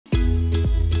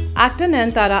Actor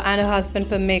Nayanthara and her husband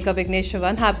filmmaker Vignesh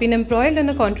Shivan have been embroiled in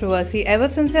a controversy ever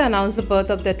since they announced the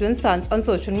birth of their twin sons on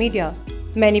social media.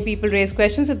 Many people raised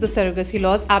questions if the surrogacy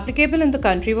laws applicable in the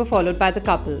country were followed by the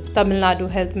couple. Tamil Nadu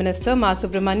Health Minister Ma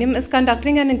Subramaniam is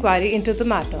conducting an inquiry into the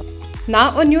matter.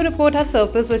 Now, a new report has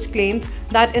surfaced which claims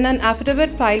that in an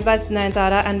affidavit filed by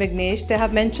Nayanthara and Vignesh, they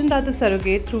have mentioned that the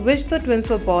surrogate through which the twins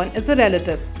were born is a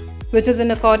relative, which is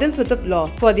in accordance with the law.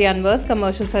 For the unversed,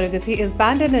 commercial surrogacy is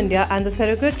banned in India and the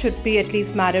surrogate should be at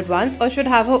least married once or should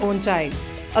have her own child.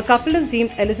 A couple is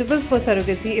deemed eligible for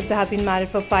surrogacy if they have been married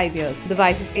for 5 years. The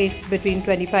wife is aged between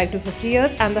 25 to 50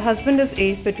 years and the husband is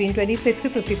aged between 26 to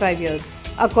 55 years.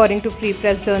 According to Free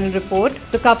Press Journal report,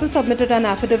 the couple submitted an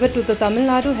affidavit to the Tamil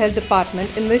Nadu Health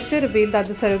Department in which they revealed that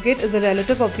the surrogate is a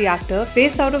relative of the actor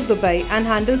based out of Dubai and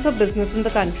handles her business in the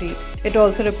country. It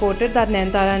also reported that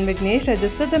Nayanthara and Vignesh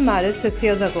registered their marriage 6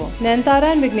 years ago.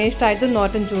 Nayanthara and Vignesh tied the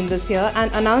knot in June this year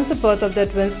and announced the birth of their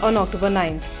twins on October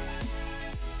 9th.